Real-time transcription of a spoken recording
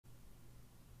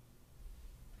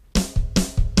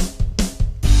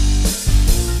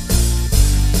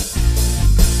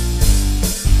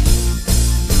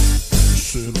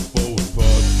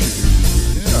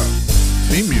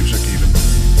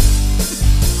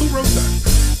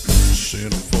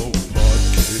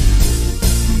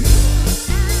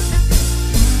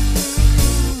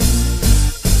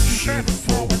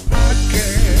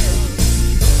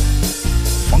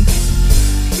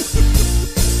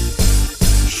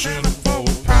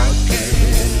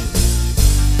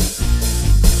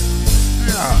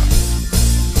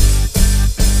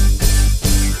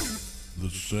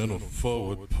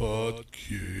Forward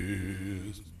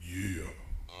Podcast. Yeah.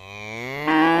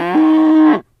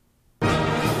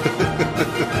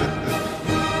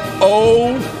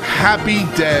 Oh, happy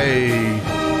day.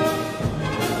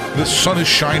 The sun is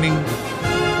shining.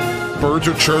 Birds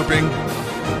are chirping.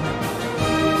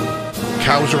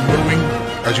 Cows are mooing,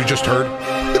 as you just heard.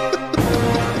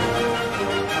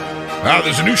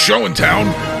 There's a new show in town.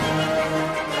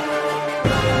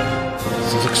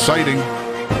 This is exciting.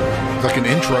 It's like an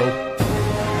intro.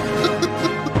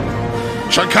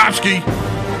 Tchaikovsky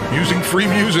using free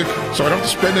music, so I don't have to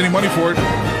spend any money for it.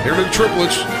 Here are the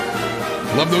triplets.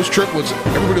 Love those triplets.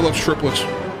 Everybody loves triplets.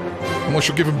 Unless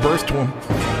you're giving birth to them.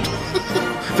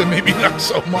 Then maybe not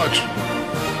so much.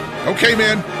 Okay,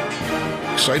 man.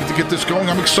 Excited to get this going.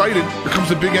 I'm excited. Here comes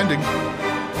the big ending.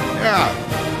 Yeah.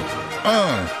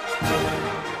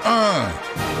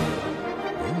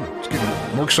 Ooh, it's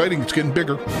getting more exciting. It's getting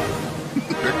bigger.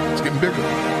 It's getting bigger.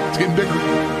 It's getting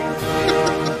bigger.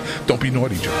 Don't be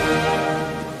naughty, Joe.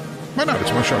 Why not?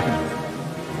 It's my show. I can do it.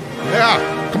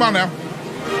 Yeah. Come on now.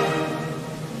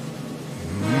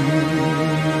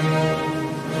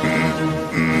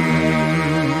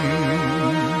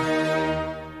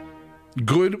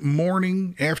 Good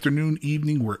morning, afternoon,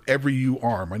 evening, wherever you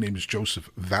are. My name is Joseph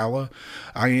Valla.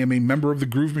 I am a member of the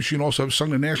Groove Machine. Also, I've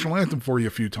sung the national anthem for you a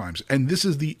few times. And this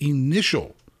is the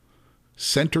initial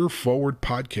Center Forward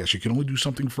podcast. You can only do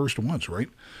something first once, right?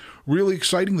 Really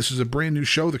exciting. This is a brand new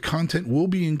show. The content will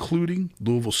be including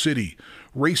Louisville City,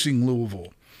 Racing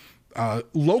Louisville,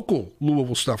 local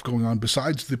Louisville stuff going on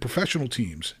besides the professional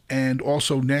teams, and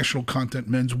also national content,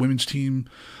 men's, women's team,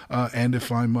 and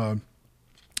if I'm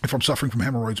suffering from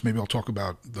hemorrhoids, maybe I'll talk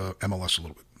about the MLS a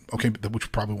little bit. Okay, which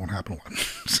probably won't happen a lot.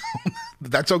 So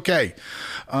that's okay.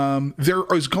 There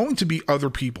is going to be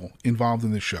other people involved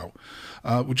in this show.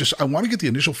 I want to get the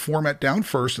initial format down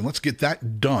first, and let's get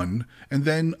that done. And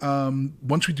then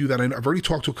once we do that, I've already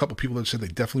talked to a couple people that said they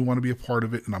definitely want to be a part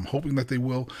of it, and I'm hoping that they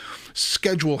will.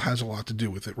 Schedule has a lot to do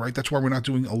with it, right? That's why we're not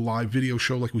doing a live video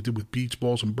show like we did with Beats,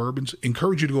 Balls, and Bourbons.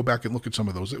 Encourage you to go back and look at some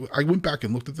of those. I went back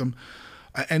and looked at them,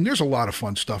 and there's a lot of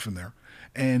fun stuff in there.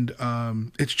 And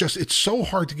it's so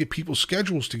hard to get people's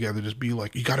schedules together to be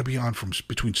like, you got to be on from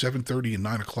between 7:30 and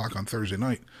 9 o'clock on Thursday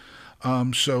night.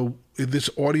 So this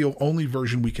audio only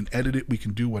version, we can edit it, we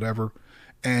can do whatever,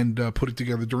 and put it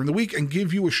together during the week and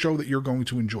give you a show that you're going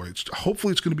to enjoy.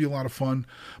 Hopefully it's going to be a lot of fun,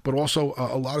 but also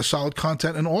a lot of solid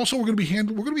content. And also we're going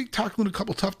to be tackling a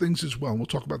couple tough things as well. And we'll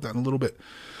talk about that in a little bit.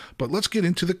 But let's get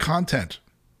into the content.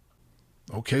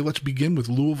 Okay, let's begin with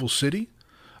Louisville City.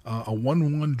 A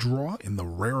 1-1 draw in the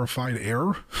rarefied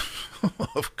air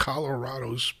of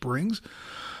Colorado Springs.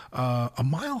 A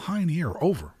mile high in the air,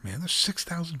 over. Man, that's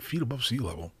 6,000 feet above sea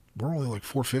level. We're only like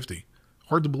 450.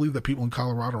 Hard to believe that people in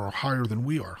Colorado are higher than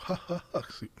we are.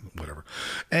 Whatever.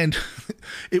 And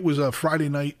it was a Friday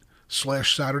night /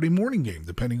 Saturday morning game,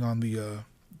 depending on the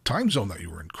time zone that you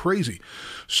were in. Crazy.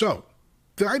 So,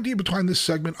 the idea behind this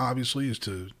segment, obviously, is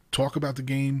to talk about the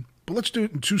game. But let's do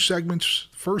it in two segments.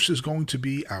 First is going to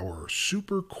be our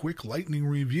super quick lightning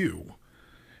review.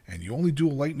 And you only do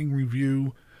a lightning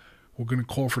review. We're going to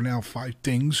call for now 5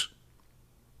 things.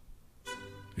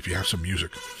 If you have some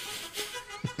music.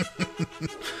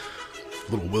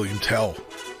 Little William Tell.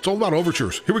 It's all about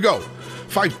overtures. Here we go.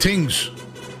 5 things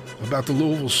about the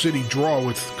Louisville City draw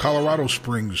with Colorado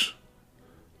Springs.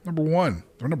 Number 1,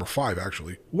 or number 5,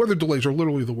 actually. Weather delays are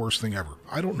literally the worst thing ever.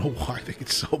 I don't know why they get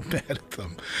so bad at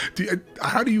them.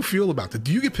 How do you feel about that?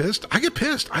 Do you get pissed? I get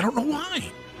pissed. I don't know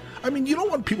why. I mean, you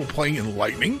don't want people playing in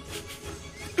lightning.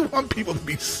 You want people to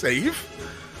be safe.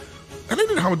 And I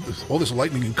didn't know how all this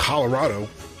lightning in Colorado.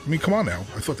 I mean, come on now.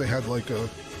 I thought they had like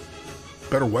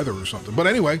better weather or something. But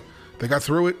anyway, they got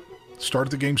through it. Started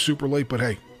the game super late, but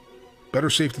hey, better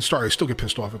safe than sorry. I still get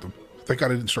pissed off at them. Thank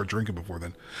God I didn't start drinking before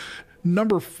then.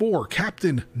 Number 4,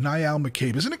 Captain Niall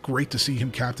McCabe. Isn't it great to see him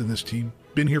captain this team?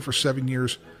 Been here for 7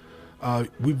 years.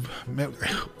 We've met,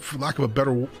 for lack of a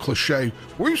better cliche,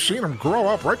 we've seen him grow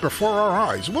up right before our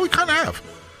eyes. Well, we kind of have.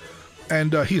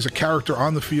 And he's a character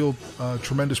on the field,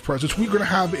 tremendous presence. We're going to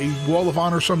have a Wall of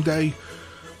Honor someday.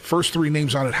 First 3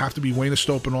 names on it have to be Wayne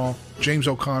Estopanol, James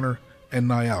O'Connor, and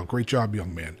Niall. Great job,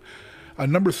 young man.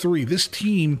 Number 3, this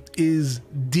team is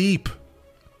deep.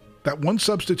 That one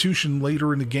substitution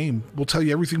later in the game will tell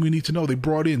you everything we need to know. They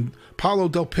brought in Paulo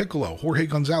Del Piccolo, Jorge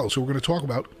Gonzalez, who we're going to talk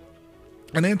about,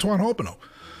 and Antoine Hopino.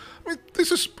 I mean,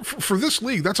 this is for this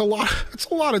league. That's a lot. That's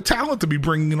a lot of talent to be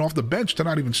bringing in off the bench to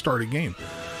not even start a game.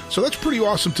 So that's pretty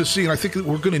awesome to see, and I think that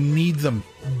we're going to need them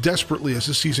desperately as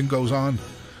this season goes on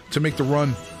to make the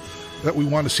run that we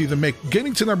want to see them make.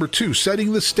 Getting to number 2,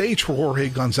 setting the stage for Jorge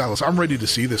Gonzalez. I'm ready to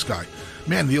see this guy.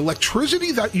 Man, the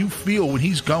electricity that you feel when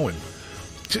he's going,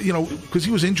 because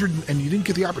he was injured and you didn't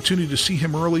get the opportunity to see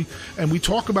him early. And we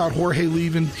talk about Jorge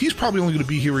leaving. He's probably only going to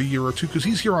be here a year or two because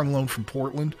he's here on loan from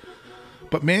Portland.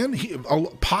 But man, a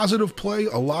positive play,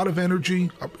 a lot of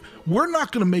energy. We're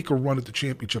not going to make a run at the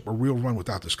championship, a real run,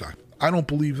 without this guy. I don't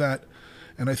believe that.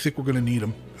 And I think we're going to need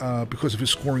him because of his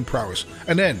scoring prowess.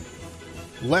 And then,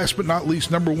 last but not least,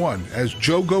 number 1, as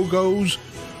Joe goes,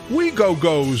 we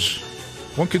goes.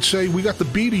 One could say we got the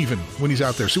beat even when he's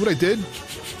out there. See what I did?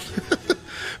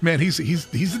 Man, he's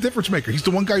the difference maker. He's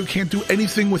the one guy who can't do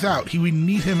anything without. We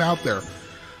need him out there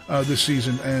this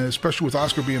season, and especially with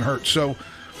Oscar being hurt. So,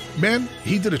 man,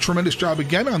 he did a tremendous job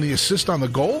again on the assist on the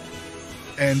goal.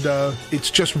 And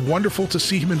it's just wonderful to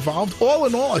see him involved. All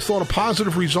in all, I thought a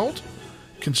positive result,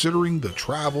 considering the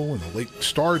travel and the late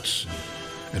starts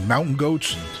and mountain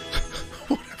goats and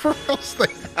whatever else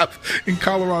they have in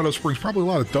Colorado Springs. Probably a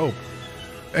lot of dope.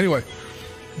 Anyway,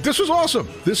 this was awesome.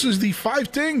 This is the 5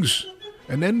 things.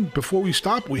 And then before we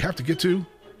stop, we have to get to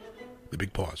the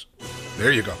big pause.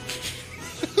 There you go.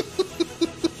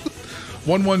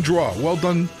 1-1 draw. Well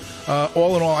done.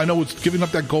 All in all, I know giving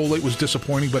up that goal late was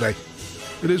disappointing, but it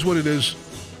is what it is.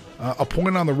 A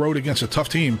point on the road against a tough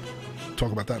team.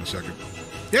 Talk about that in a second.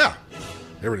 Yeah,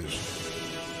 there it is.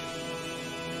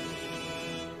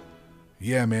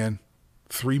 Yeah, man.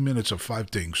 3 minutes of 5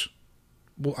 things.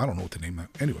 Well, I don't know what to name that.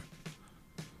 Anyway.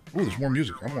 Oh, there's more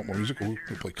music. I don't want more music. We'll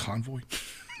play Convoy.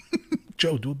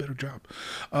 Joe, do a better job.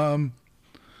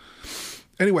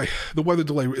 Anyway, the weather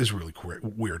delay is really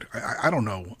weird. I don't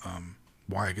know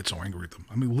why I get so angry at them.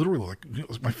 I mean, literally,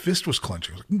 my fist was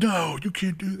clenching. I was like, no, you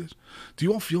can't do this. Do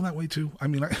you all feel that way too? I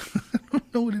mean, I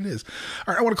don't know what it is.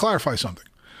 All right, I want to clarify something.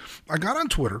 I got on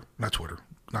Facebook,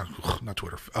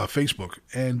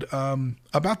 and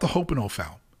about the Hopino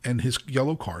foul and his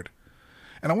yellow card.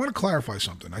 And I want to clarify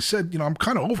something. I said, I'm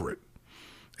kind of over it.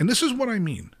 And this is what I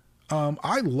mean.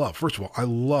 First of all, I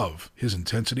love his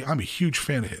intensity. I'm a huge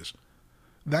fan of his.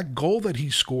 That goal that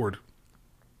he scored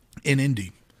in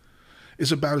Indy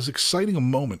is about as exciting a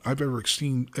moment I've ever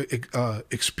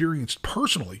experienced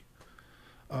personally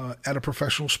at a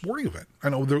professional sporting event. I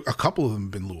know a couple of them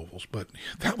have been Louisville's, but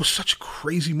that was such a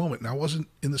crazy moment. And I wasn't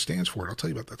in the stands for it. I'll tell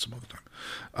you about that some other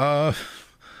time.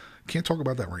 Can't talk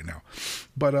about that right now.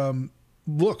 But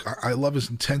look, I love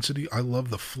his intensity. I love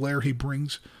the flair he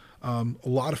brings. A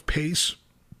lot of pace,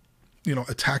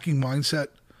 attacking mindset.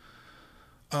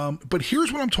 But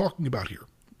here's what I'm talking about here.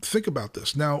 Think about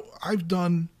this. Now, I've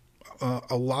done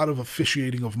a lot of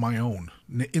officiating of my own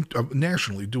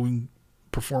nationally, doing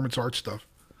performance art stuff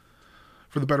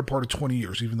for the better part of 20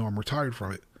 years, even though I'm retired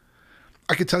from it.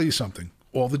 I can tell you something.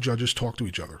 All the judges talk to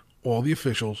each other. All the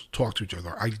officials talk to each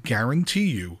other. I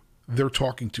guarantee you they're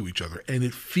talking to each other. And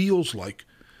it feels like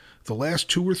the last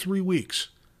 2 or 3 weeks,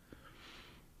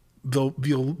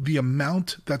 the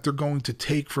amount that they're going to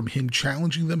take from him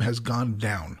challenging them has gone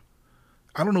down.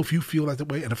 I don't know if you feel that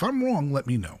way. And if I'm wrong, let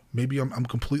me know. Maybe I'm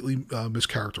completely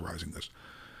mischaracterizing this.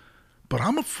 But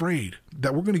I'm afraid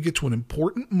that we're going to get to an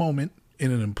important moment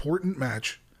in an important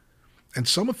match, and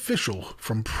some official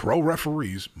from pro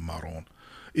referees, Maron,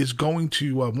 is going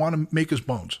to want to make his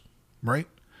bones, right?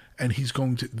 And he's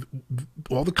going to,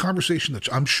 all the conversation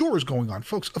that I'm sure is going on.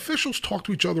 Folks, officials talk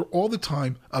to each other all the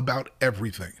time about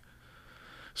everything.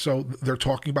 So they're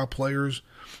talking about players.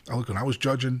 Look, when I was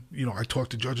judging, I talked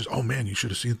to judges. Oh man, you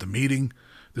should have seen at the meeting.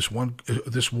 This one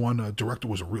director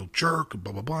was a real jerk.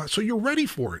 Blah blah blah. So you're ready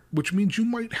for it, which means you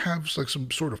might have some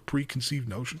sort of preconceived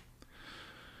notion.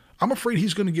 I'm afraid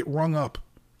he's going to get rung up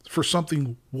for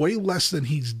something way less than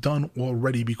he's done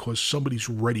already because somebody's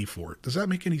ready for it. Does that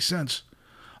make any sense?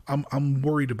 I'm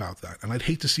worried about that, and I'd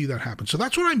hate to see that happen. So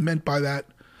that's what I meant by that.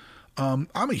 I'm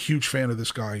a huge fan of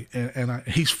this guy, and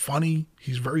he's funny.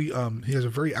 He's he has a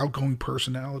very outgoing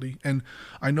personality, and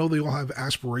I know they all have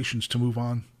aspirations to move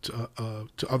on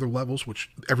to other levels, which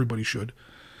everybody should.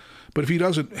 But if he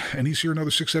doesn't, and he's here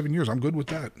another 6-7 years, I'm good with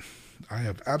that. I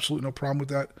have absolutely no problem with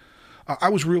that. I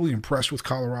was really impressed with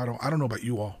Colorado. I don't know about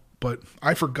you all, but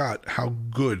I forgot how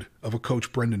good of a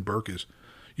coach Brendan Burke is.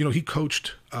 He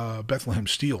coached Bethlehem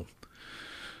Steel,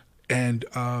 and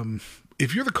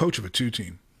if you're the coach of a 2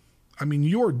 team, I mean,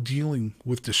 you're dealing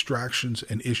with distractions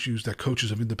and issues that coaches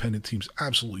of independent teams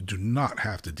absolutely do not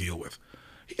have to deal with.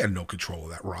 He had no control of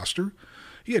that roster.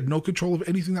 He had no control of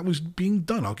anything that was being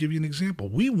done. I'll give you an example.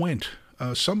 We went,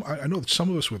 I know that some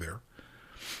of us were there,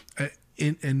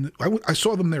 and I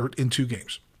saw them there in 2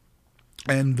 games.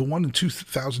 And the one in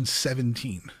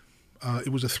 2017, it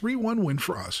was a 3-1 win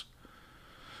for us.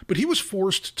 But he was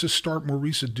forced to start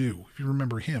Maurice Adu, if you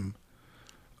remember him,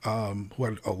 who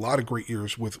had a lot of great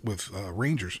years with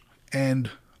Rangers. And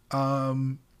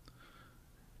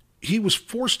he was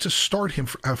forced to start him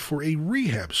for a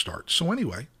rehab start. So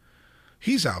anyway,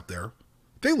 he's out there.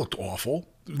 They looked awful.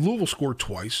 Louisville scored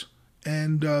twice.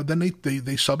 And then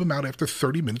they sub him out after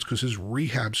 30 minutes because his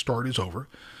rehab start is over.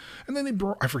 And then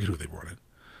I forget who they brought in.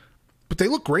 But they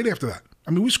looked great after that.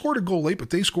 I mean, we scored a goal late,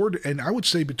 but they scored, and I would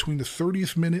say between the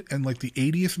 30th minute and like the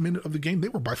 80th minute of the game, they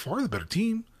were by far the better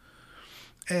team.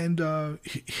 And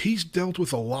he's dealt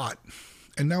with a lot.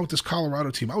 And now with this Colorado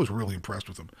team, I was really impressed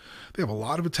with them. They have a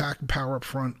lot of attack and power up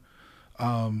front,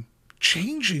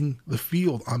 changing the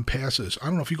field on passes. I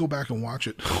don't know if you go back and watch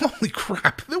it. Holy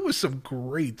crap, there was some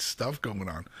great stuff going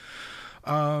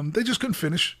on. They just couldn't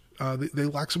finish. They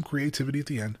lacked some creativity at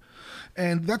the end.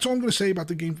 And that's all I'm going to say about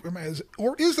the game.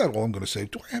 Or is that all I'm going to say?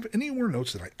 Do I have any more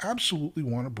notes that I absolutely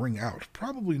want to bring out?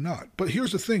 Probably not. But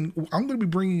here's the thing. I'm going to be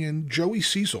bringing in Joey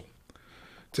Cecil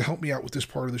to help me out with this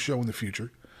part of the show in the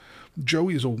future.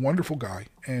 Joey is a wonderful guy,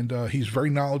 and he's very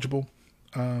knowledgeable.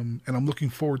 And I'm looking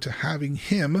forward to having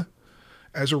him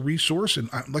as a resource. And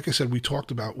like I said, we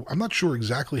talked about, I'm not sure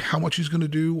exactly how much he's going to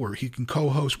do, or he can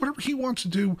co-host, whatever he wants to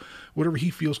do, whatever he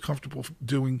feels comfortable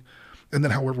doing, and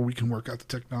then however we can work out the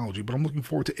technology. But I'm looking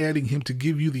forward to adding him to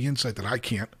give you the insight that I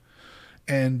can't.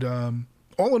 And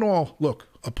all in all, look,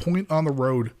 a point on the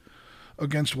road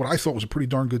against what I thought was a pretty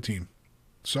darn good team.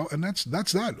 So, and that's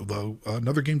that. Though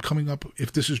another game coming up,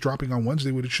 if this is dropping on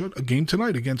Wednesday, what it should, a game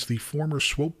tonight against the former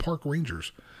Swope Park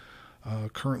Rangers,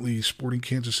 currently sporting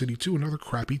Kansas City 2, another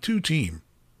crappy 2 team.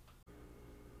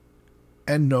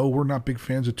 And no, we're not big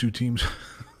fans of 2 teams,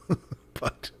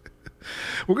 but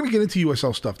we're going to get into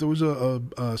USL stuff. There was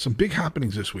some big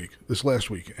happenings this last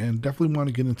week, and definitely want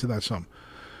to get into that some.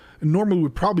 And normally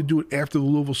we'd probably do it after the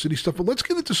Louisville City stuff, but let's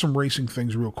get into some racing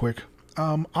things real quick.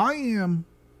 I am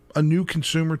a new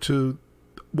consumer to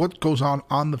what goes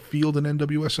on the field in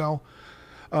NWSL.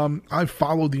 I've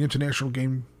followed the international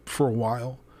game for a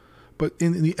while, but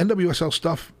in the NWSL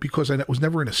stuff, because I was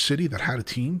never in a city that had a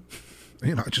team,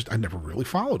 I never really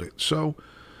followed it. So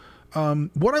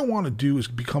what I want to do is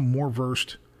become more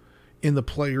versed in the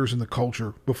players and the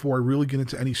culture before I really get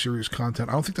into any serious content.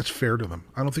 I don't think that's fair to them.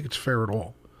 I don't think it's fair at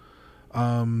all.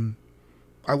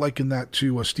 I liken that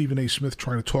to Stephen A. Smith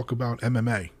trying to talk about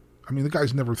MMA. I mean, the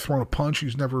guy's never thrown a punch.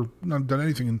 He's never done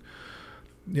anything. And,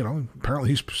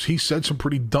 apparently he said some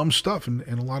pretty dumb stuff. And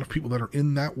a lot of people that are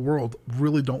in that world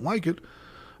really don't like it.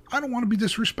 I don't want to be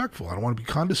disrespectful. I don't want to be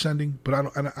condescending. But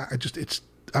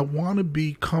I want to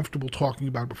be comfortable talking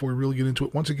about it before we really get into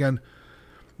it. Once again,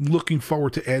 looking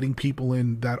forward to adding people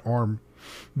in that are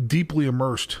deeply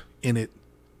immersed in it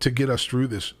to get us through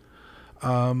this.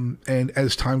 And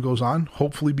as time goes on,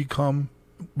 hopefully become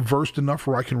versed enough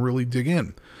where I can really dig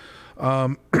in.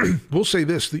 We'll say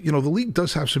this, the league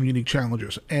does have some unique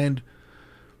challenges, and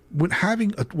when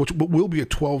having what will be a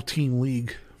 12-team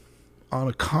league on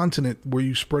a continent where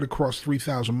you spread across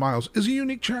 3,000 miles is a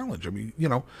unique challenge. I mean,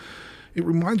 it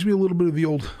reminds me a little bit of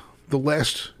the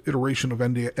last iteration of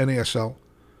NASL,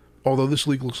 although this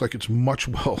league looks like it's much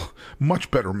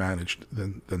better managed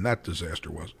than that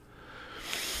disaster was.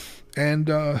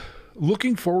 And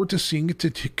looking forward to seeing it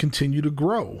to continue to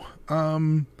grow.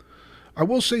 I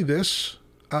will say this,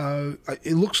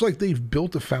 it looks like they've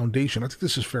built a foundation. I think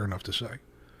this is fair enough to say.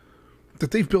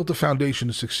 That they've built a foundation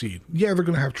to succeed. Yeah, they're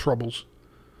going to have troubles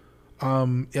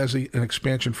as an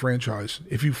expansion franchise.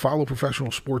 If you follow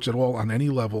professional sports at all on any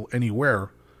level,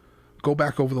 anywhere, go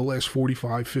back over the last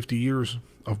 45, 50 years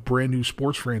of brand new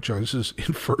sports franchises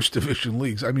in first division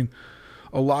leagues. I mean,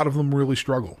 a lot of them really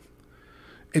struggle.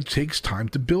 It takes time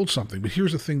to build something. But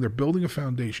here's the thing. They're building a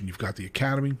foundation. You've got the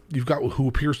academy. You've got who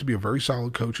appears to be a very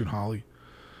solid coach in Holly.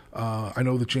 I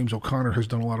know that James O'Connor has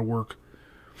done a lot of work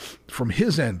from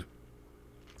his end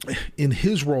in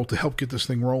his role to help get this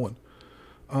thing rolling.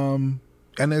 With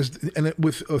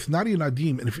Nadia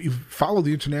Nadim, and if you follow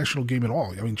the international game at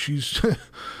all, I mean, she's,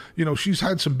 she's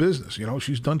had some business.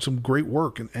 She's done some great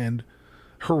work, and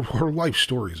her life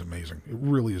story is amazing. It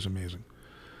really is amazing.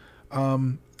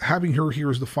 Having her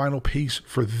here as the final piece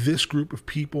for this group of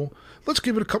people, let's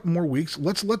give it a couple more weeks.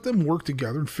 Let's let them work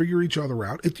together and figure each other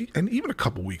out. And even a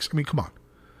couple weeks. I mean, come on.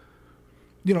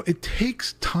 It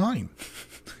takes time.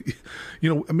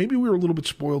 Maybe we were a little bit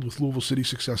spoiled with Louisville City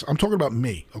success. I'm talking about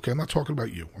me, okay? I'm not talking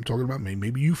about you. I'm talking about me.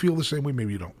 Maybe you feel the same way,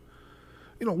 maybe you don't.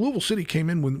 Louisville City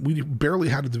came in when we barely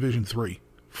had a Division III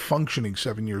functioning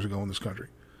 7 years ago in this country.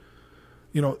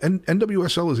 And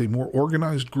NWSL is a more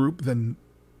organized group than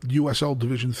USL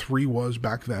Division III was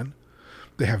back then.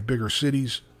 They have bigger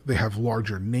cities. They have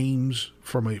larger names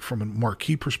from a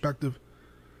marquee perspective.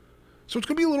 So it's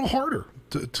going to be a little harder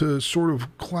to sort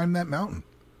of climb that mountain.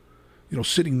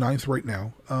 Sitting ninth right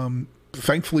now.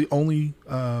 Thankfully, only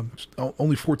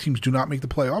 4 teams do not make the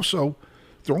playoffs. So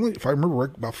they're only, if I remember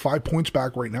right, about 5 points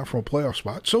back right now from a playoff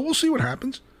spot. So we'll see what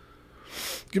happens.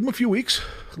 Give them a few weeks.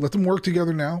 Let them work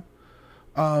together now.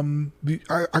 I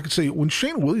could say when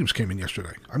Shayna Williams came in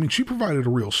yesterday, I mean, she provided a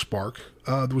real spark.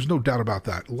 There was no doubt about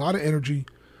that. A lot of energy.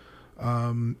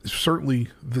 Certainly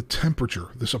the temperature,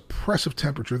 this oppressive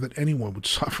temperature that anyone would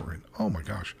suffer in. Oh my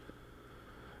gosh.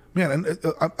 Man, and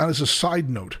as a side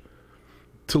note,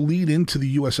 to lead into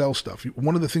the USL stuff,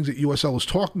 one of the things that USL is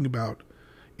talking about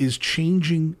is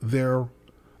changing their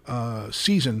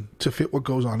season to fit what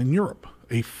goes on in Europe.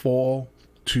 A fall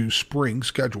to spring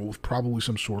schedule with probably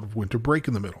some sort of winter break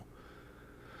in the middle.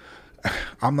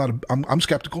 I'm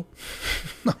skeptical,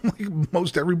 like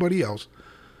most everybody else.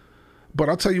 But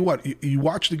I'll tell you what, you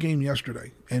watched the game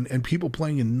yesterday, and people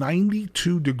playing in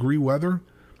 92-degree weather,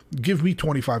 give me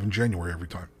 25 in January every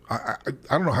time. I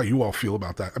don't know how you all feel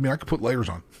about that. I mean, I could put layers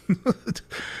on.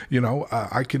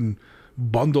 I can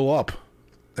bundle up.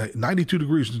 92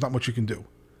 degrees, there's not much you can do.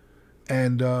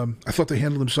 And I thought they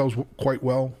handled themselves quite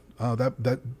well.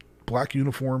 That black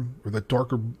uniform, or that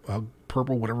darker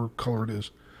purple, whatever color it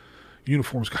is,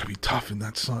 uniform's got to be tough in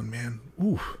that sun, man.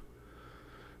 Ooh.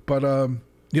 But,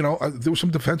 there were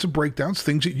some defensive breakdowns,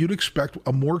 things that you'd expect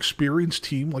a more experienced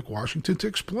team like Washington to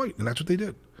exploit, and that's what they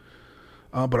did.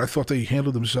 But I thought they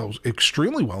handled themselves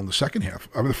extremely well in the second half.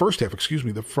 I mean, the first half, excuse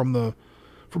me. From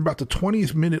about the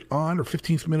 20th minute on or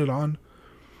 15th minute on,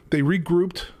 they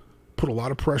regrouped, put a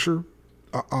lot of pressure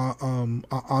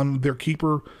on their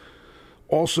keeper.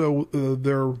 Also,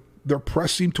 their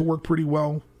press seemed to work pretty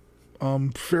well.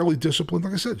 Fairly disciplined.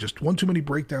 Like I said, just one too many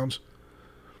breakdowns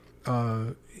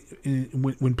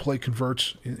when play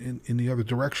converts in the other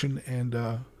direction. And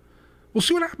we'll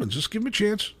see what happens. Just give them a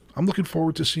chance. I'm looking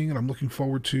forward to seeing it. I'm looking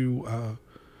forward to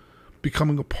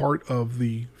becoming a part of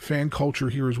the fan culture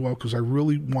here as well, because I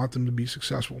really want them to be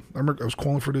successful. I remember I was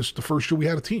calling for this the first year we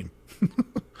had a team.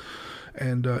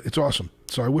 And it's awesome.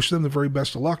 So I wish them the very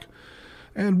best of luck.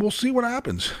 And we'll see what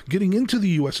happens. Getting into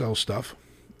the USL stuff,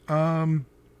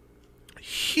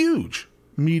 huge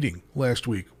meeting last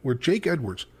week where Jake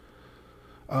Edwards,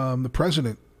 the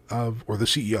president of, or the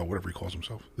CEO, whatever he calls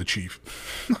himself, the chief,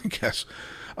 I guess,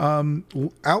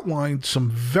 outlined some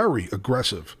very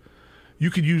aggressive, you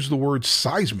could use the word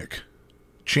seismic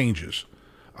changes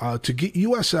to get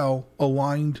USL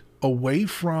aligned away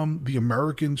from the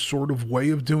American sort of way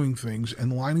of doing things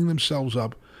and lining themselves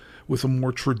up with a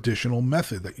more traditional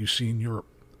method that you see in Europe.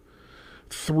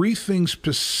 3 things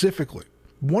specifically.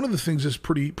 One of the things is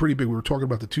pretty big. We were talking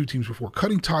about the 2 teams before,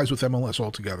 cutting ties with MLS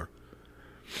altogether.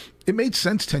 It made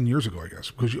sense 10 years ago, I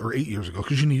guess, or 8 years ago,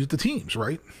 because you needed the teams,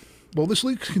 right? Well, this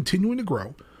league's continuing to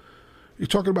grow. You're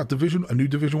talking about a new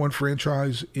Division I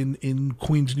franchise in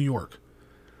Queens, New York.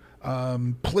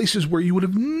 Places where you would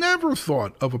have never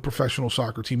thought of a professional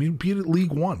soccer team, be it at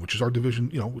League One, which is our division,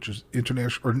 which is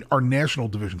international, or our national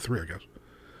Division III, I guess.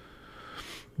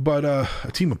 But a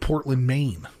team in Portland,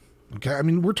 Maine. Okay, I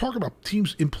mean, we're talking about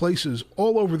teams in places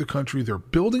all over the country. They're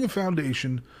building a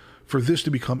foundation for this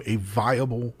to become a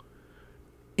viable,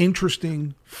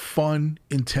 interesting, fun,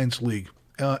 intense league.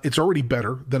 It's already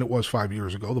better than it was 5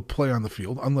 years ago, the play on the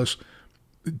field, unless,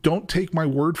 don't take my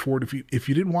word for it. If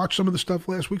you didn't watch some of the stuff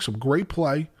last week, some great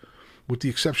play, with the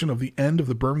exception of the end of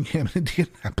the Birmingham and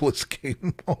Indianapolis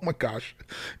game. Oh my gosh.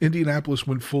 Indianapolis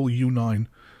went full U9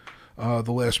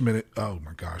 the last minute. Oh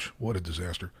my gosh, what a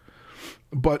disaster.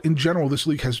 But in general, this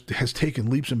league has taken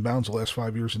leaps and bounds the last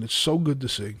 5 years, and it's so good to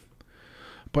see.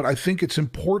 But I think it's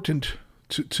important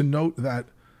to note that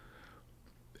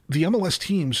the MLS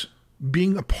teams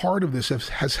being a part of this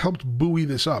has helped buoy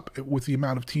this up with the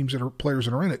amount of players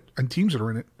that are in it and teams that are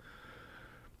in it.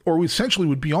 Or we essentially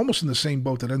would be almost in the same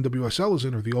boat that NWSL is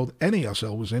in, or the old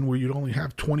NASL was in, where you'd only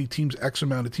have 20 teams, X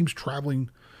amount of teams traveling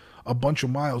a bunch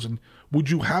of miles. And would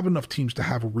you have enough teams to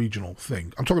have a regional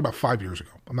thing? I'm talking about 5 years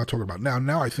ago. I'm not talking about now.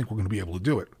 Now I think we're going to be able to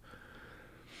do it.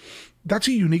 That's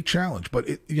a unique challenge, but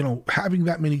having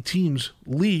that many teams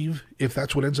leave, if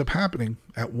that's what ends up happening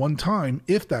at one time,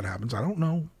 if that happens, I don't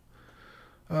know.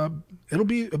 It'll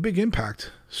be a big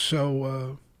impact.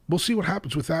 So we'll see what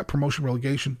happens with that promotion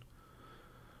relegation.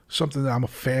 Something that I'm a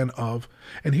fan of.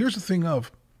 And here's the thing.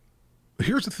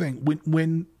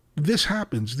 When this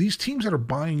happens, these teams that are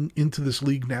buying into this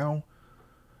league now,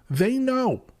 they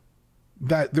know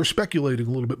that they're speculating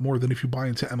a little bit more than if you buy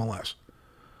into MLS,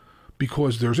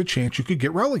 because there's a chance you could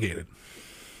get relegated.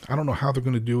 I don't know how they're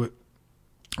going to do it.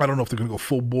 I don't know if they're going to go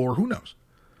full bore. Who knows?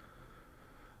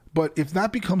 But if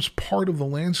that becomes part of the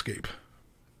landscape,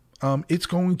 it's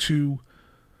going to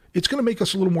make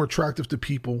us a little more attractive to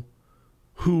people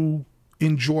who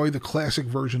enjoy the classic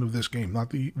version of this game, not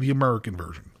the American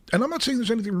version. And I'm not saying there's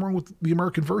anything wrong with the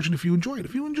American version if you enjoy it.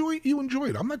 If you enjoy it, you enjoy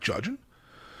it. I'm not judging.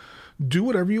 Do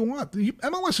whatever you want. The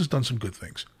MLS has done some good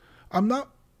things. I'm not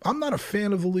a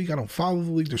fan of the league. I don't follow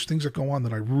the league. There's things that go on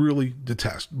that I really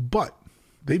detest. But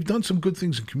they've done some good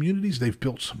things in communities. They've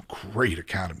built some great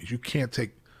academies. You can't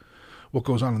take what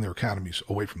goes on in their academies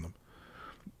away from them.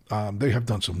 They have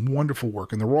done some wonderful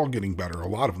work, and they're all getting better. A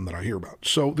lot of them that I hear about.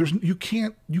 So you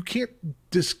can't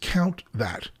discount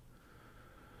that.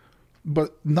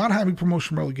 But not having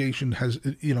promotion relegation has,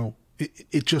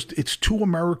 it's too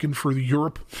American for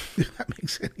Europe, if that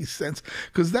makes any sense,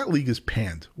 because that league is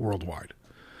panned worldwide.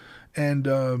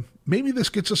 And maybe this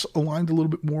gets us aligned a little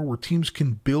bit more where teams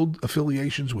can build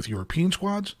affiliations with European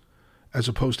squads as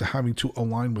opposed to having to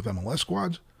align with MLS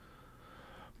squads.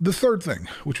 The third thing,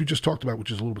 which we just talked about, which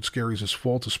is a little bit scary, is this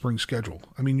fall to spring schedule.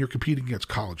 I mean, you're competing against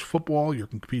college football. You're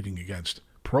competing against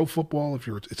pro football.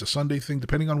 It's a Sunday thing,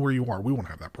 depending on where you are. We won't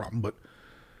have that problem, but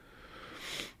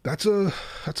that's a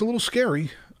little scary.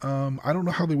 I don't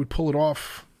know how they would pull it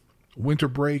off. Winter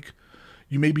break,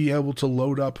 you may be able to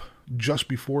load up just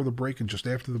before the break and just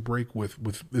after the break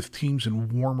with teams in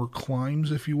warmer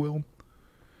climes, if you will,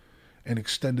 and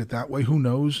extend it that way. Who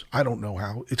knows? I don't know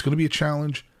how. It's going to be a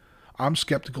challenge. I'm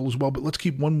skeptical as well, but let's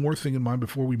keep one more thing in mind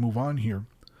before we move on here.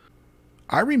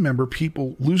 I remember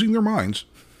people losing their minds,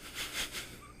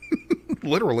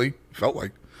 literally, felt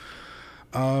like,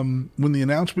 when the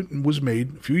announcement was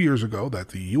made a few years ago that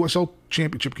the USL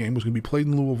Championship game was going to be played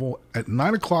in Louisville at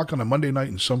 9 o'clock on a Monday night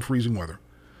in some freezing weather.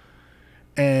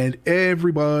 And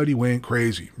everybody went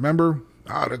crazy. Remember?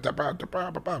 I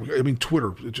mean,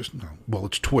 Twitter,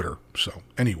 it's Twitter. So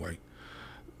anyway.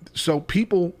 So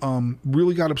people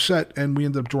really got upset, and we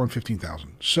ended up drawing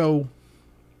 15,000. So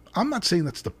I'm not saying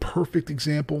that's the perfect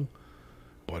example,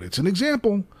 but it's an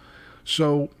example.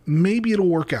 So maybe it'll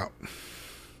work out.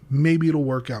 Maybe it'll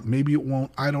work out. Maybe it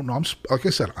won't. I don't know. Like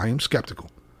I said, I am skeptical.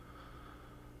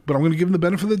 But I'm going to give him the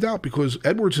benefit of the doubt because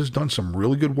Edwards has done some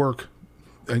really good work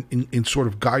in sort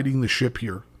of guiding the ship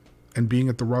here and being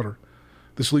at the rudder.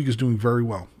 This league is doing very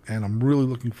well, and I'm really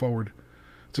looking forward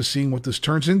to seeing what this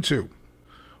turns into.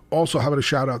 Also, how about a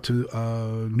shout out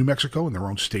to New Mexico and their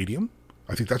own stadium?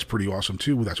 I think that's pretty awesome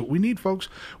too. That's what we need, folks.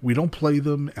 We don't play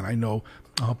them, and I know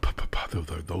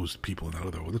those people in that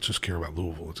other. Let's just care about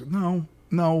Louisville. It's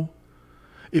no.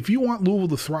 If you want Louisville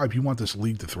to thrive, you want this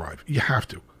league to thrive. You have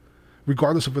to,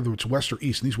 regardless of whether it's West or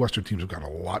East. And these Western teams have got a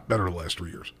lot better the last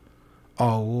 3 years,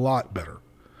 a lot better.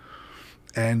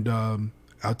 And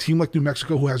a team like New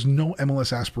Mexico, who has no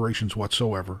MLS aspirations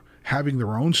whatsoever, having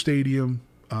their own stadium.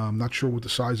 I'm not sure what the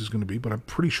size is going to be, but I'm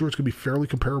pretty sure it's going to be fairly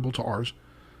comparable to ours.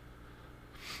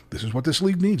 This is what this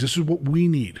league needs. This is what we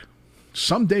need.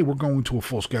 Someday we're going to a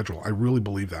full schedule. I really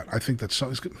believe that. I think that's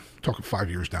talking 5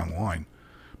 years down the line.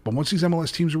 But once these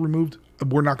MLS teams are removed,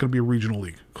 we're not going to be a regional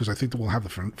league because I think that we'll have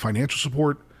the financial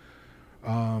support.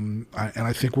 And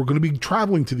I think we're going to be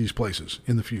traveling to these places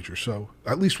in the future. So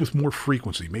at least with more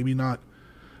frequency, maybe not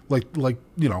like the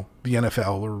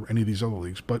NFL or any of these other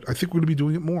leagues, but I think we're going to be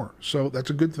doing it more. So that's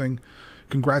a good thing.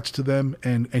 Congrats to them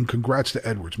and congrats to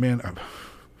Edwards. Man, I'm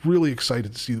really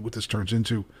excited to see what this turns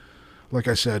into. Like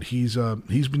I said, he's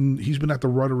been at the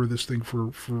rudder of this thing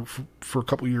for a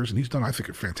couple of years, and he's done, I think,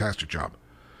 a fantastic job.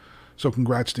 So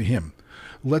congrats to him.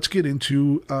 Let's get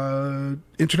into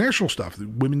international stuff. The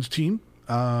women's team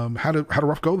had a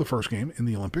rough go the first game in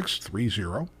the Olympics,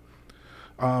 3-0.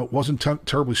 Wasn't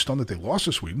terribly stunned that they lost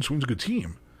to Sweden. Sweden's a good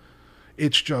team.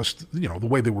 It's just, the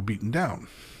way they were beaten down.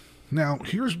 Now,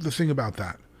 here's the thing about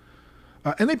that.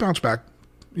 And they bounced back,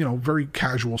 very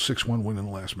casual 6-1 win in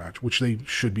the last match, which they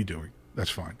should be doing. That's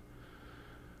fine.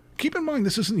 Keep in mind,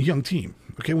 this isn't a young team.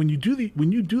 Okay, when you do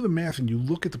the math and you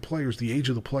look at the players, the age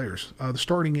of the players, the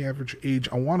starting average age,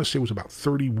 I want to say was about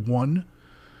 31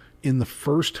 in the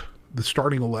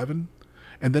starting 11,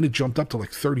 and then it jumped up to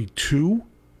like 32.5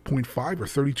 or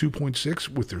 32.6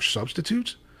 with their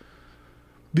substitutes.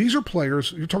 These are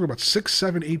players, you're talking about 6,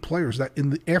 7, 8 players that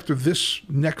after this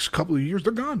next couple of years,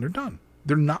 they're gone. They're done.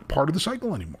 They're not part of the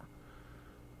cycle anymore.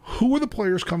 Who are the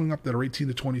players coming up that are 18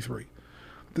 to 23?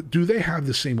 Do they have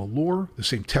the same allure, the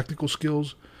same technical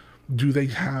skills? Do they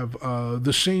have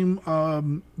the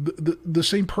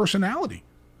same personality?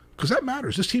 Because that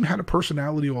matters. This team had a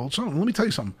personality all its own. Let me tell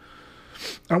you something.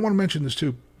 I want to mention this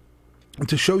too, and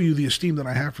to show you the esteem that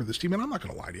I have for this team. And I'm not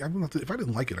going to lie to you. If I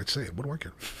didn't like it, I'd say it. What do I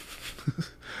care?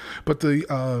 But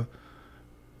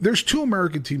there's two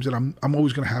American teams that I'm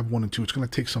always going to have one and two. It's going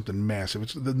to take something massive.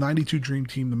 It's the 92 Dream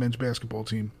Team, the men's basketball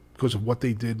team, because of what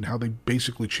they did and how they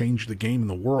basically changed the game in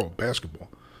the world, basketball,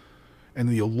 and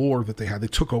the allure that they had. They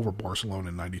took over Barcelona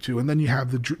in 92. And then you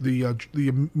have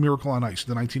the Miracle on Ice,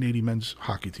 the 1980 men's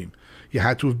hockey team. You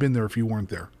had to have been there if you weren't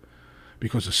there,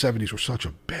 because the 70s were such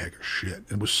a bag of shit.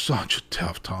 It was such a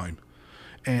tough time.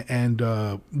 And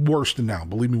worse than now,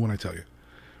 believe me when I tell you.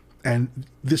 And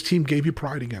this team gave you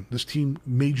pride again. This team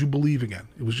made you believe again.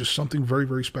 It was just something very,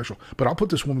 very special. But I'll put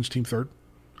this women's team third.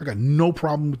 I got no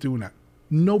problem with doing that.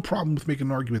 No problem with making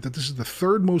an argument that this is the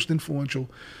third most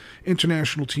influential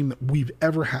international team that we've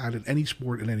ever had in any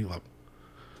sport at any level.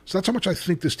 So that's how much I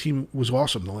think this team was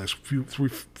awesome the last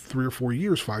three or 4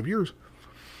 years, 5 years.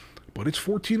 But it's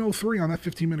 14:03 on that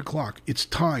 15-minute clock. It's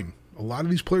time. A lot of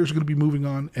these players are going to be moving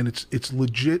on, and it's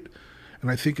legit. And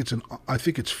I think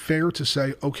it's fair to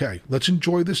say, okay, let's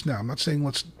enjoy this now. I'm not saying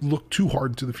let's look too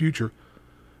hard into the future,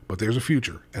 but there's a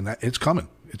future, and that it's coming.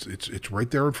 It's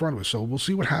right there in front of us. So we'll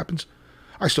see what happens.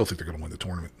 I still think they're going to win the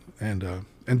tournament, and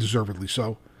deservedly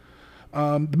so.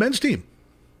 The men's team.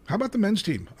 How about the men's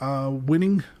team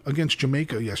winning against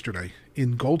Jamaica yesterday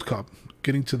in Gold Cup,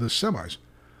 getting to the semis?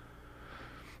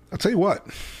 I'll tell you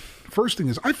what. First thing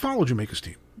is, I follow Jamaica's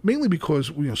team. Mainly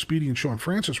because, Speedy and Sean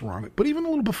Francis were on it. But even a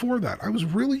little before that, I was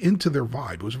really into their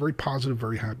vibe. It was a very positive,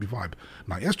 very happy vibe.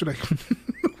 Not yesterday.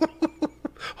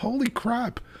 Holy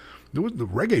crap. There was the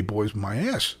reggae boys, my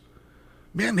ass.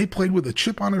 Man, they played with a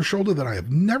chip on their shoulder that I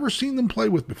have never seen them play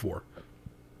with before.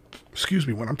 Excuse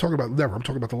me, when I'm talking about never, I'm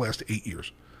talking about the last 8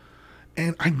 years.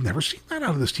 And I've never seen that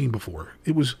out of this team before.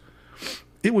 It was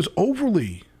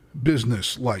overly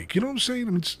business-like. You know what I'm saying?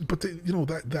 I mean, but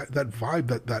that vibe,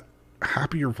 that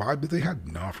happier vibe that they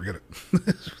had, no, forget it.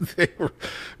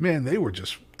 they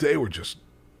were just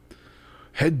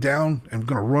head down and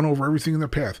going to run over everything in their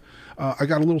path. I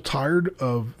got a little tired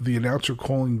of the announcer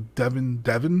calling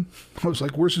Devin. I was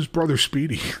like, where's his brother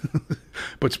Speedy?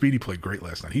 But Speedy played great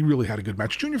last night. He really had a good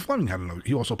match. Junior Fleming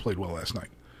he also played well last night.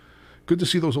 Good to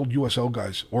see those old USL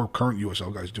guys, or current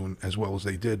USL guys, doing as well as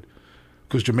they did,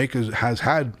 because Jamaica has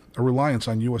had a reliance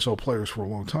on USL players for a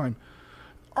long time.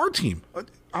 Our team,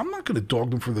 I'm not going to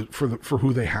dog them for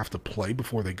who they have to play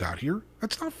before they got here.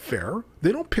 That's not fair.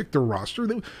 They don't pick their roster.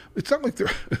 It's not like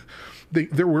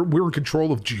we're in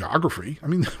control of geography. I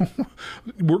mean,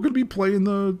 we're going to be playing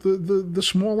the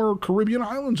smaller Caribbean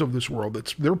islands of this world.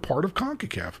 They're part of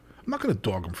CONCACAF. I'm not going to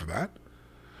dog them for that.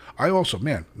 I also,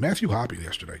 Matthew Hoppe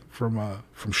yesterday from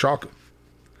Schalke.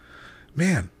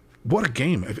 Man, what a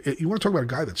game! If you want to talk about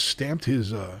a guy that stamped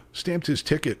his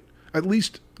ticket, at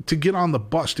least to get on the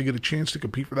bus to get a chance to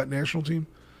compete for that national team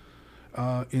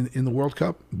in the World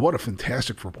Cup. What a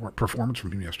fantastic performance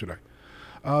from him yesterday.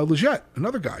 Leggett,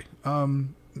 another guy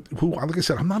who, like I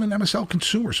said, I'm not an MSL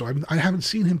consumer, so I haven't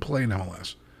seen him play in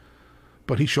MLS.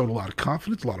 But he showed a lot of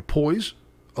confidence, a lot of poise,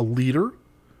 a leader.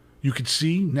 You could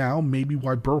see now maybe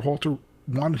why Berhalter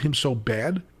wanted him so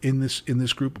bad in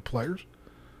this group of players.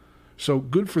 So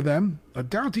good for them.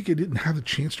 Daryl Dike didn't have the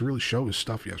chance to really show his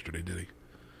stuff yesterday, did he?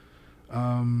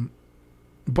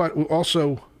 But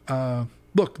also,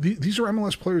 look, these are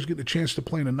MLS players getting a chance to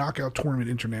play in a knockout tournament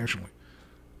internationally.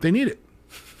 They need it.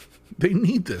 They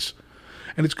need this.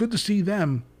 And it's good to see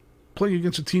them playing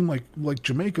against a team like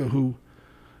Jamaica, who,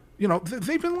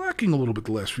 they've been lacking a little bit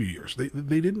the last few years.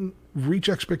 They didn't reach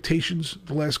expectations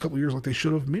the last couple of years like they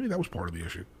should have. Maybe that was part of the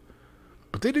issue.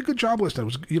 But they did a good job last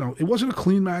night. It wasn't a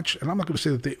clean match, and I'm not going to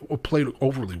say that they played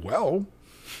overly well,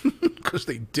 because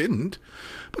they didn't,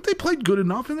 but they played good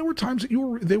enough, and there were times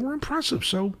that they were impressive.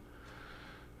 So,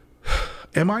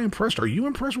 am I impressed? Are you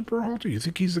impressed with Berhalter? You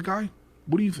think he's the guy?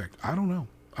 What do you think? I don't know.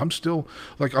 I'm still,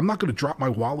 I'm not going to drop my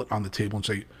wallet on the table and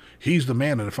say, he's the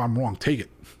man, and if I'm wrong, take it.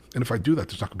 And if I do that,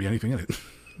 there's not going to be anything in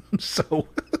it. So,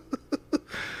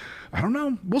 I don't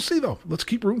know. We'll see, though. Let's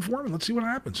keep rooting for him, and let's see what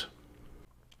happens.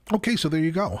 Okay, so there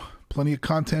you go. Plenty of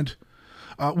content.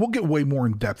 We'll get way more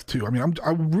in depth, too. I mean,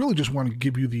 I really just want to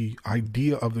give you the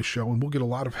idea of the show, and we'll get a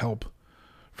lot of help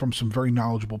from some very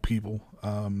knowledgeable people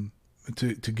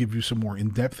to give you some more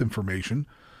in-depth information.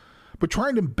 But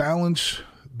trying to balance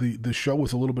the show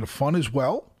with a little bit of fun as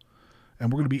well.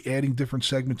 And we're going to be adding different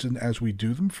segments in as we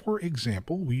do them. For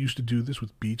example, we used to do this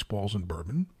with beats, balls, and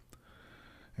bourbon.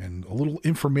 And a little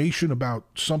information about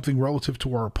something relative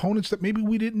to our opponents that maybe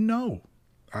we didn't know.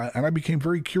 And I became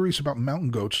very curious about mountain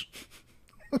goats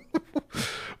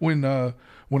when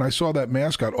I saw that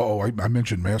mascot. Oh, I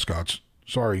mentioned mascots.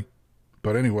 Sorry.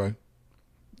 But anyway,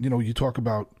 you talk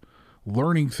about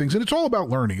learning things, and it's all about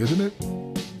learning, isn't it?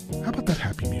 How about that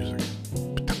happy music?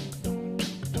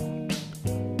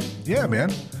 Yeah,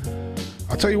 man.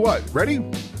 I'll tell you what. Ready?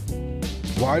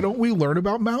 why don't we learn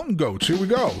about mountain goats? Here we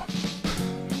go.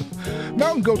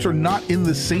 Mountain goats are not in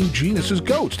the same genus as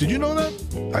goats. Did you know that?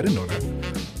 I didn't know that.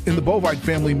 In the bovine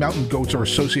family, mountain goats are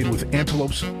associated with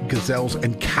antelopes, gazelles,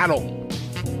 and cattle.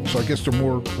 So I guess they're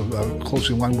more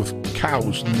closely aligned with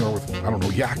cows than they are with, I don't know,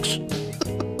 yaks.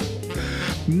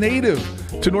 Native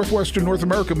to northwestern North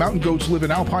America, mountain goats live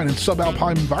in alpine and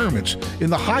subalpine environments.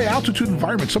 In the high altitude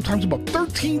environment, sometimes about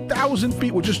 13,000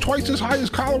 feet, which is twice as high as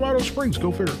Colorado Springs.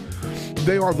 Go figure.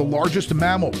 They are the largest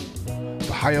mammal.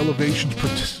 The high elevation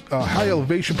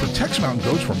protects mountain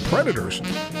goats from predators.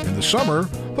 In the summer,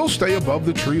 they'll stay above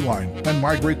the tree line and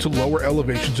migrate to lower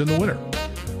elevations in the winter.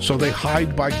 So they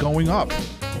hide by going up.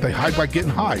 They hide by getting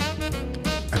high.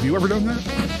 Have you ever done that?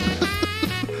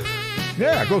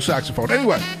 Yeah, go saxophone.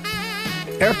 Anyway,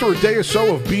 after a day or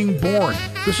so of being born,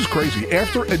 this is crazy.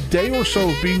 After a day or so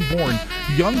of being born,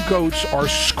 young goats are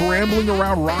scrambling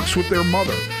around rocks with their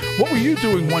mother. What were you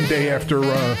doing one day after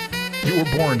you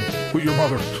were born with your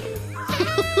mother?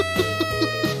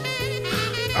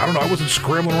 I don't know. I wasn't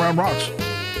scrambling around rocks.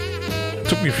 It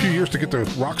took me a few years to get to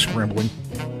rock scrambling,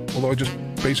 although I just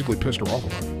basically pissed her off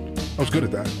about it. I was good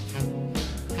at that.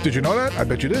 Did you know that? I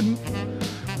bet you didn't.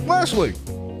 Lastly,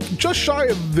 just shy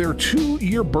of their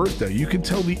 2-year birthday, you can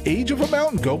tell the age of a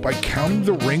mountain goat by counting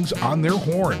the rings on their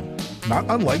horn. Not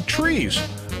unlike trees,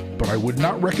 but I would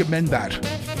not recommend that.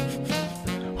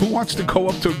 Who wants to go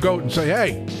up to a goat and say,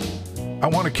 hey, I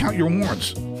want to count your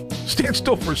horns? Stand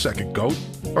still for a second, goat.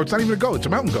 Or it's not even a goat, it's a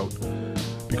mountain goat.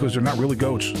 Because they're not really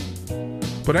goats.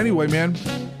 But anyway, man,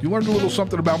 you learned a little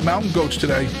something about mountain goats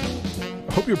today.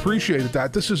 I hope you appreciated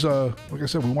that. This is, like I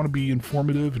said, we want to be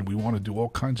informative and we want to do all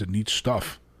kinds of neat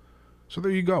stuff. So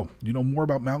there you go. You know more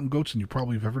about mountain goats than you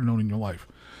probably have ever known in your life.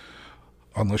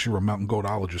 Unless you're a mountain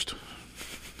goatologist.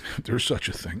 There's such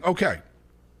a thing. Okay.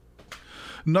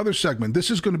 Another segment. This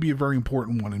is going to be a very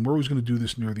important one, and we're always going to do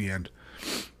this near the end.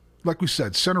 Like we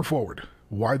said, center forward.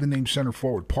 Why the name center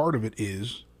forward? Part of it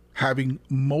is having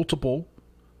multiple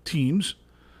teams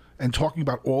and talking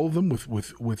about all of them with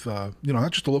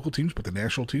not just the local teams, but the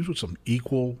national teams with some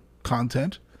equal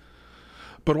content,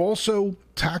 but also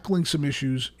tackling some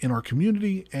issues in our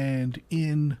community and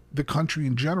in the country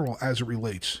in general as it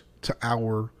relates to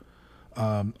our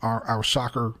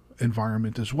soccer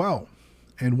environment as well.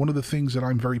 And one of the things that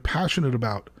I'm very passionate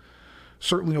about,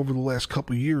 certainly over the last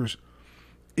couple of years,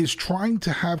 is trying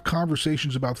to have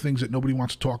conversations about things that nobody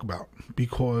wants to talk about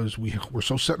because we're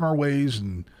so set in our ways,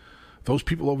 and those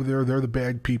people over there, they're the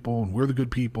bad people and we're the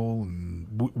good people,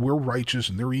 and we're righteous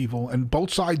and they're evil, and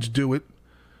both sides do it.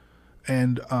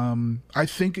 And I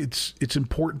think it's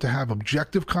important to have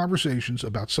objective conversations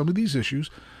about some of these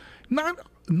issues,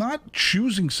 not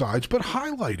choosing sides, but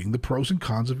highlighting the pros and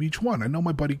cons of each one. I know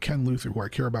my buddy Ken Luther, who I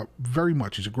care about very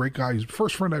much. He's a great guy. He's the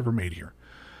first friend I ever made here.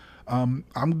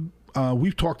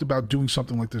 We've talked about doing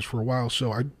something like this for a while, so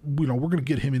we're going to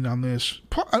get him in on this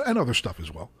and other stuff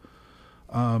as well.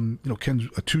 Ken's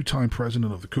a 2-time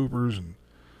president of the Coopers, and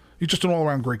he's just an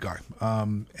all-around great guy.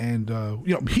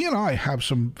 He and I have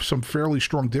some fairly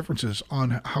strong differences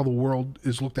on how the world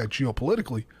is looked at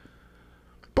geopolitically,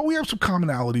 but we have some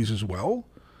commonalities as well.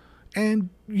 And,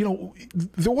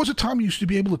 there was a time you used to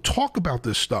be able to talk about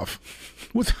this stuff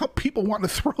without people wanting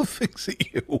to throw things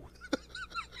at you.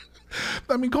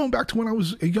 I mean, going back to when I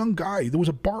was a young guy, there was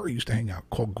a bar I used to hang out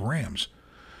called Graham's.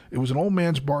 It was an old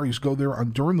man's bar. I used to go there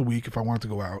during the week if I wanted to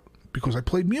go out because I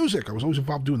played music. I was always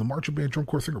involved doing the marching band, drum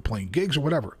corps thing, or playing gigs or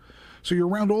whatever. So you're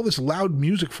around all this loud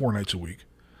music 4 nights a week.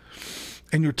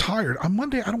 And you're tired. On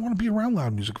Monday, I don't want to be around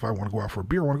loud music if I want to go out for a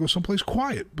beer. I want to go someplace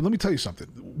quiet. But let me tell you something.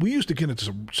 We used to get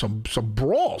into some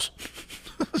brawls,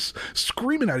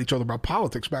 screaming at each other about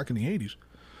politics back in the 80s.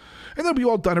 And then we'd be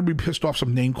all done. Everybody pissed off,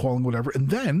 some name calling, whatever. And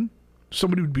then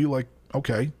somebody would be like,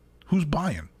 okay, who's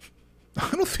buying? I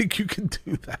don't think you can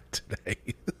do that today.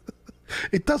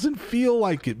 It doesn't feel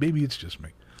like it. Maybe it's just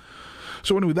me.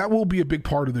 So anyway, that will be a big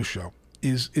part of this show,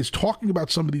 is talking about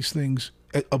some of these things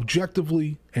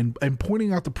objectively and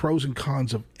pointing out the pros and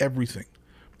cons of everything.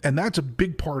 And that's a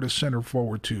big part of center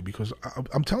forward too, because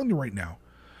I'm telling you right now,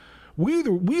 we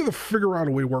either figure out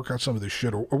a way to work out some of this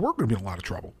shit or we're going to be in a lot of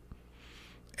trouble.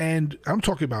 And I'm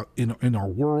talking about in our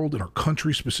world, in our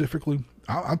country specifically.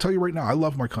 I'll tell you right now, I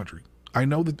love my country. I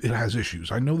know that it has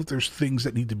issues. I know that there's things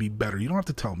that need to be better. You don't have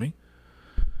to tell me.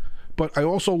 But I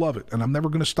also love it, and I'm never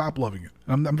going to stop loving it.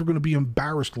 I'm never going to be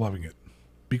embarrassed loving it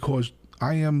because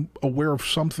I am aware of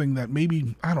something that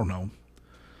maybe, I don't know.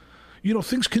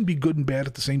 Things can be good and bad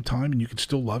at the same time, and you can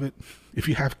still love it. If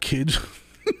you have kids,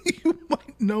 you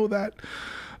might know that.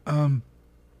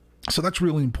 So that's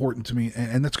really important to me,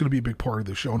 and that's going to be a big part of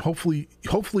this show. And hopefully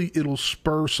it'll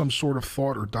spur some sort of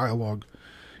thought or dialogue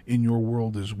in your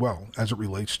world as well as it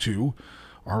relates to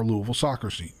our Louisville soccer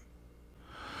scene.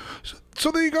 So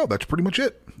there you go. That's pretty much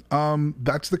it.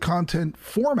 That's the content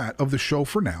format of the show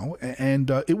for now,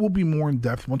 and it will be more in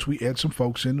depth once we add some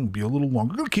folks in. It'll be a little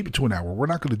longer. We're going to keep it to an hour. We're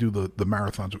not going to do the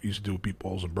marathons we used to do with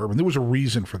Beatballs and Bourbon. There was a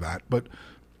reason for that, but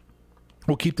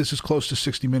we'll keep this as close to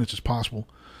 60 minutes as possible.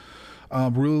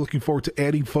 Really looking forward to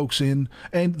adding folks in,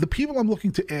 and the people I'm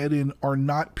looking to add in are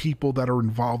not people that are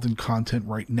involved in content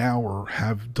right now or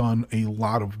have done a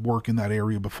lot of work in that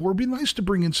area before. It'd be nice to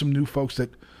bring in some new folks that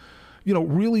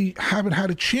really haven't had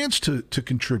a chance to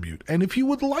contribute. And if you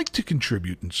would like to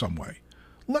contribute in some way,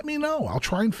 let me know. I'll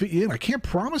try and fit you in. I can't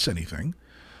promise anything,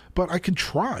 but I can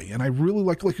try. And I really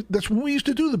like that's when we used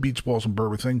to do the Beats, Balls, and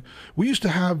Bourbon thing. We used to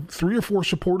have 3 or 4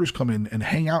 supporters come in and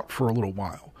hang out for a little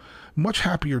while. Much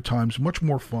happier times, much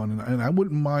more fun. And I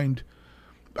wouldn't mind.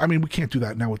 I mean, we can't do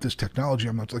that now with this technology.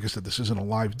 I'm not, like I said, this isn't a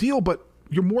live deal, but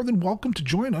you're more than welcome to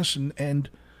join us and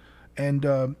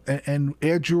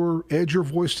add your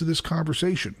voice to this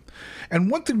conversation.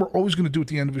 And one thing we're always going to do at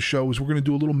the end of the show is we're going to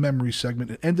do a little memory segment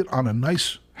and end it on a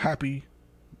nice, happy,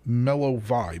 mellow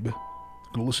vibe.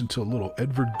 I'm going to listen to a little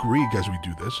Edvard Grieg as we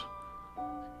do this.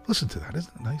 Listen to that.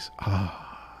 Isn't it nice?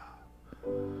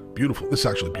 Beautiful. This is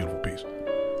actually a beautiful piece.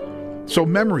 So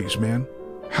memories, man.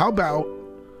 How about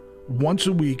once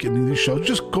a week in these shows,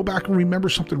 just go back and remember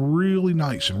something really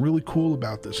nice and really cool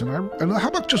about this. And how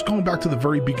about just going back to the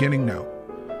very beginning now?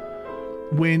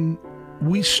 When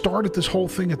we started this whole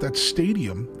thing at that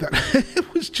stadium, that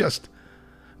it was just,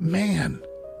 man,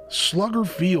 Slugger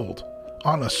Field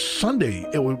on a Sunday,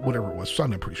 whatever it was,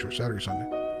 Sunday, I'm pretty sure, Saturday, Sunday.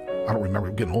 I don't remember,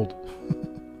 I'm getting old.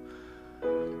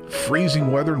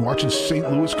 Freezing weather and watching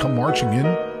St. Louis come marching in,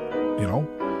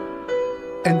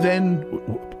 And then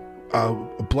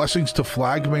blessings to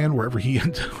Flagman wherever he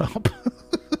ended up.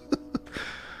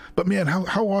 But man,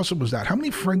 how awesome was that? How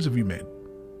many friends have you made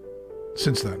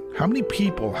since then? How many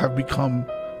people have become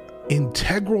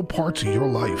integral parts of your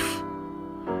life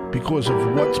because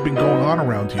of what's been going on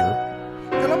around here?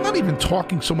 And I'm not even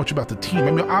talking so much about the team.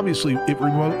 I mean, obviously it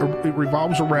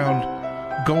revolves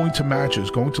around going to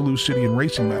matches, going to Lou City and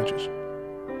racing matches.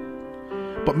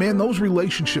 But man, those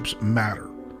relationships matter.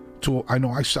 I know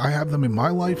I have them in my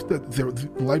life, that they're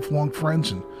lifelong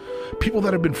friends, and people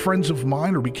that have been friends of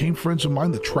mine or became friends of mine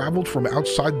that traveled from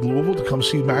outside Louisville to come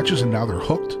see matches and now they're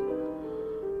hooked.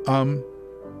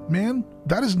 Man,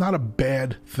 that is not a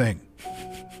bad thing.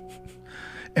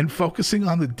 And focusing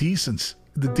on the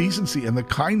decency and the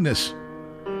kindness,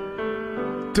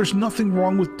 there's nothing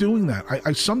wrong with doing that.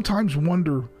 I sometimes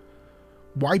wonder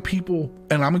why people,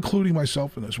 and I'm including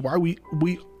myself in this, why we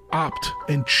opt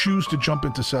and choose to jump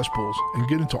into cesspools and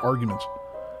get into arguments.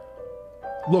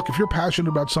 Look, if you're passionate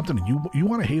about something and you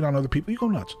want to hate on other people, you go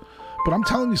nuts. But I'm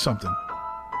telling you something.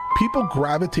 People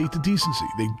gravitate to decency.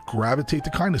 They gravitate to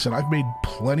kindness. And I've made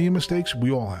plenty of mistakes. We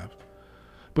all have.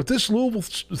 But this Louisville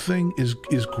thing is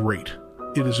great.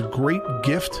 It is a great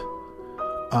gift.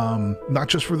 Not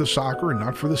just for the soccer and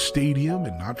not for the stadium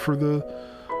and not for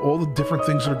all the different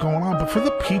things that are going on, but for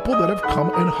the people that have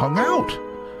come and hung out.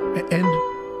 And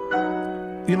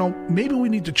maybe we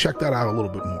need to check that out a little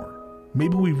bit more.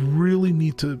 Maybe we really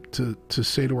need to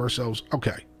say to ourselves,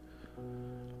 okay,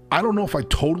 I don't know if I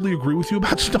totally agree with you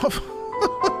about stuff,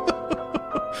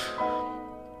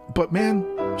 but man,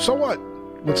 so what?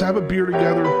 Let's have a beer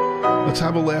together. Let's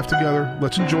have a laugh together.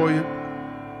 Let's enjoy it.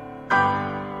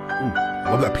 Ooh,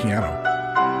 I love that piano.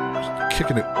 Just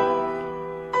kicking it.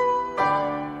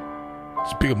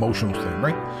 It's a big emotional thing,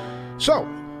 right? So,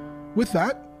 with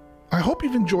that, I hope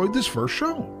you've enjoyed this first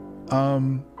show.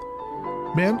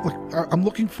 Man, I'm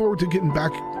looking forward to get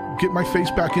my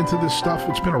face back into this stuff.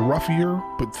 It's been a rough year,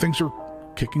 but things are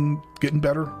getting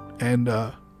better, and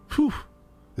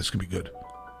this can be good.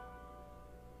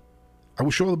 I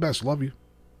wish you all the best. Love you.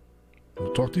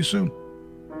 We'll talk to you soon.